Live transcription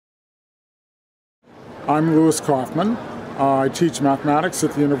I'm Louis Kauffman. I teach mathematics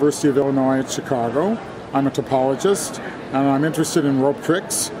at the University of Illinois at Chicago. I'm a topologist and I'm interested in rope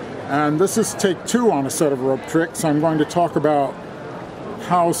tricks. And this is take 2 on a set of rope tricks. I'm going to talk about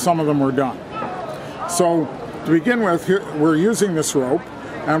how some of them were done. So to begin with, here, we're using this rope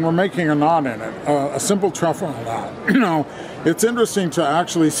and we're making a knot in it, a simple truffle knot. Now, it's interesting to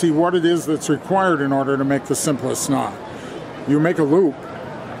actually see what it is that's required in order to make the simplest knot. You make a loop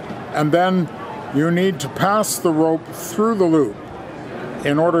and then you need to pass the rope through the loop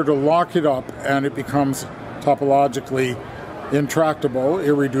in order to lock it up, and it becomes topologically intractable,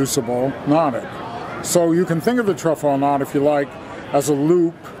 irreducible, knotted. So you can think of the truffle knot, if you like, as a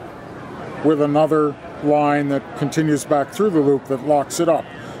loop with another line that continues back through the loop that locks it up.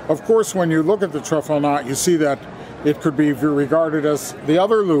 Of course, when you look at the truffle knot, you see that it could be regarded as the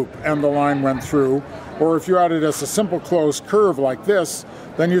other loop and the line went through, or if you had it as a simple closed curve like this,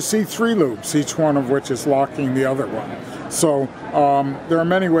 then you see 3 loops, each one of which is locking the other one. So there are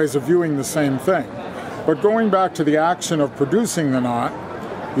many ways of viewing the same thing. But going back to the action of producing the knot,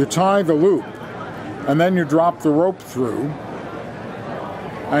 you tie the loop, and then you drop the rope through,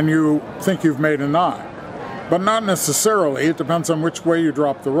 and you think you've made a knot. But not necessarily. It depends on which way you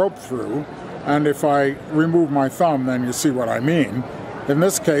drop the rope through. And if I remove my thumb, then you see what I mean. In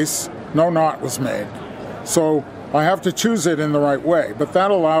this case, no knot was made. So I have to choose it in the right way. But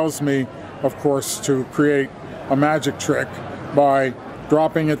that allows me, of course, to create a magic trick by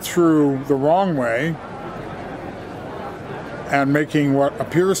dropping it through the wrong way and making what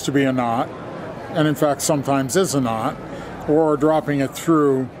appears to be a knot, and in fact sometimes is a knot, or dropping it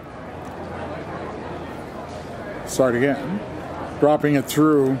through, dropping it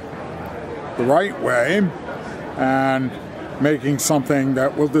through the right way and making something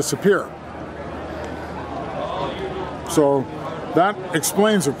that will disappear. So that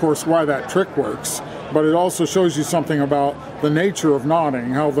explains, of course, why that trick works, but it also shows you something about the nature of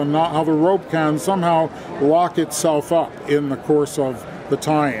knotting, how the rope can somehow lock itself up in the course of the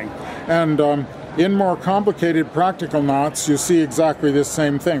tying. And in more complicated practical knots, you see exactly this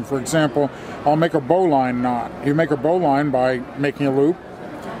same thing. For example, I'll make a bowline knot. You make a bowline by making a loop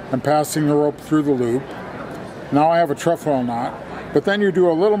and passing the rope through the loop. Now I have a truffle knot, but then you do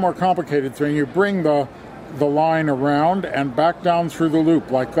a little more complicated thing. You bring the line around and back down through the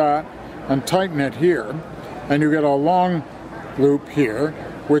loop like that and tighten it here, and you get a long loop here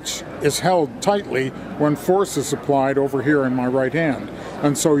which is held tightly when force is applied over here in my right hand.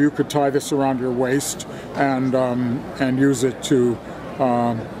 And so you could tie this around your waist and use it to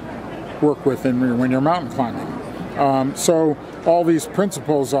work with when you're mountain climbing. So all these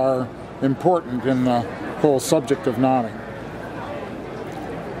principles are important in the whole subject of knotting.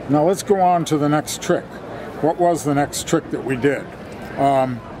 Now let's go on to the next trick. What was the next trick that we did?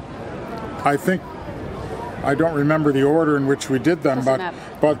 I don't remember the order in which we did them,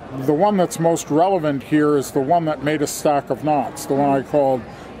 but the one that's most relevant here is the one that made a stack of knots, the one I called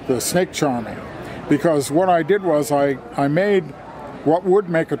the Snakecharming. Because what I did was I made what would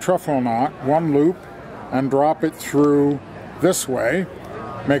make a truffle knot, one loop, and drop it through this way,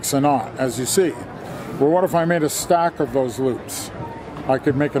 makes a knot, as you see. Well, what if I made a stack of those loops? I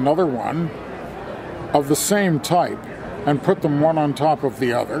could make another one of the same type and put them one on top of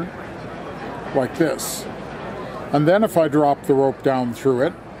the other, like this. And then if I dropped the rope down through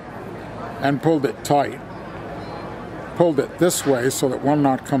it and pulled it tight, pulled it this way so that one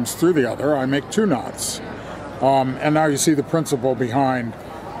knot comes through the other, I make 2 knots. And now you see the principle behind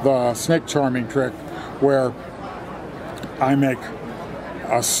the Snakecharming trick, where I make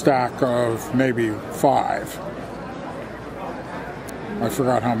a stack of maybe 5. I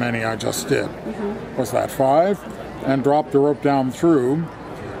forgot how many I just did. Was that 5? And drop the rope down through,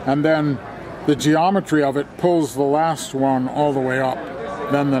 and then the geometry of it pulls the last one all the way up,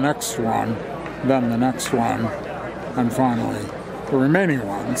 then the next one, then the next one, and finally the remaining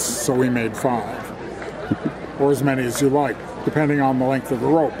ones. So we made 5, or as many as you like, depending on the length of the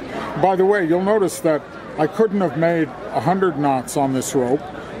rope. By the way, you'll notice that I couldn't have made 100 knots on this rope.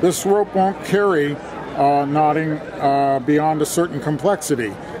 This rope won't carry knotting beyond a certain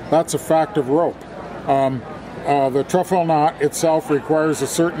complexity. That's a fact of rope. The truffle knot itself requires a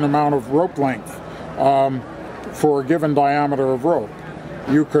certain amount of rope length for a given diameter of rope.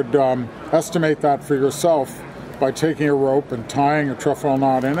 You could estimate that for yourself by taking a rope and tying a truffle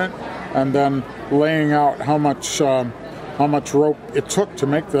knot in it, and then laying out how much rope it took to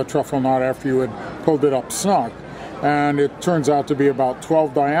make the truffle knot after you had pulled it up snug. And it turns out to be about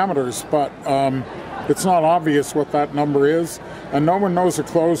 12 diameters, but it's not obvious what that number is, and no one knows a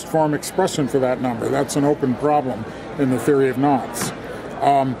closed form expression for that number. That's an open problem in the theory of knots.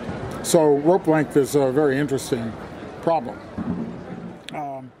 So rope length is a very interesting problem.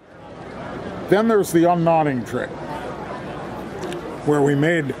 Then there's the unknotting trick, where we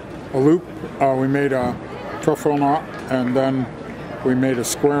made a loop, we made a truffle knot, and then we made a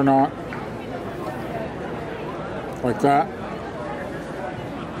square knot, like that.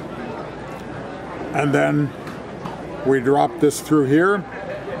 And then we dropped this through here,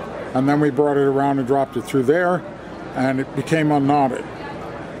 and then we brought it around and dropped it through there, and it became unknotted.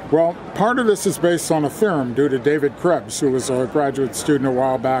 Well, part of this is based on a theorem due to David Krebs, who was a graduate student a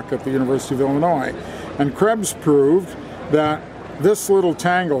while back at the University of Illinois. And Krebs proved that this little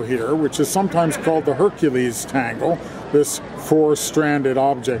tangle here, which is sometimes called the Hercules tangle, this four-stranded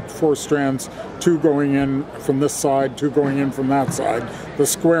object, four strands, two going in from this side, two going in from that side, the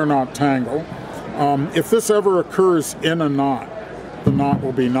square knot tangle. If this ever occurs in a knot, the knot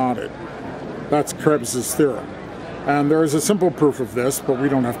will be knotted. That's Krebs's theorem. And there is a simple proof of this, but we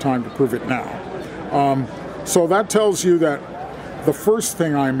don't have time to prove it now. So that tells you that the first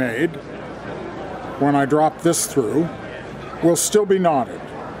thing I made, when I dropped this through, will still be knotted,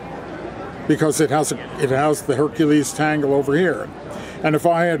 because it has the Hercules tangle over here. And if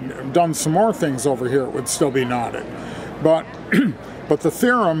I had done some more things over here, it would still be knotted. But the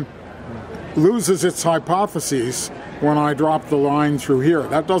theorem loses its hypotheses when I drop the line through here.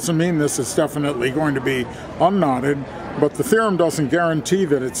 That doesn't mean this is definitely going to be unknotted, but the theorem doesn't guarantee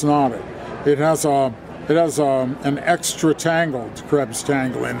that it's knotted. It has an extra tangled Krebs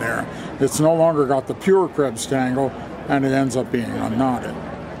tangle in there. It's no longer got the pure Krebs tangle, and it ends up being unknotted.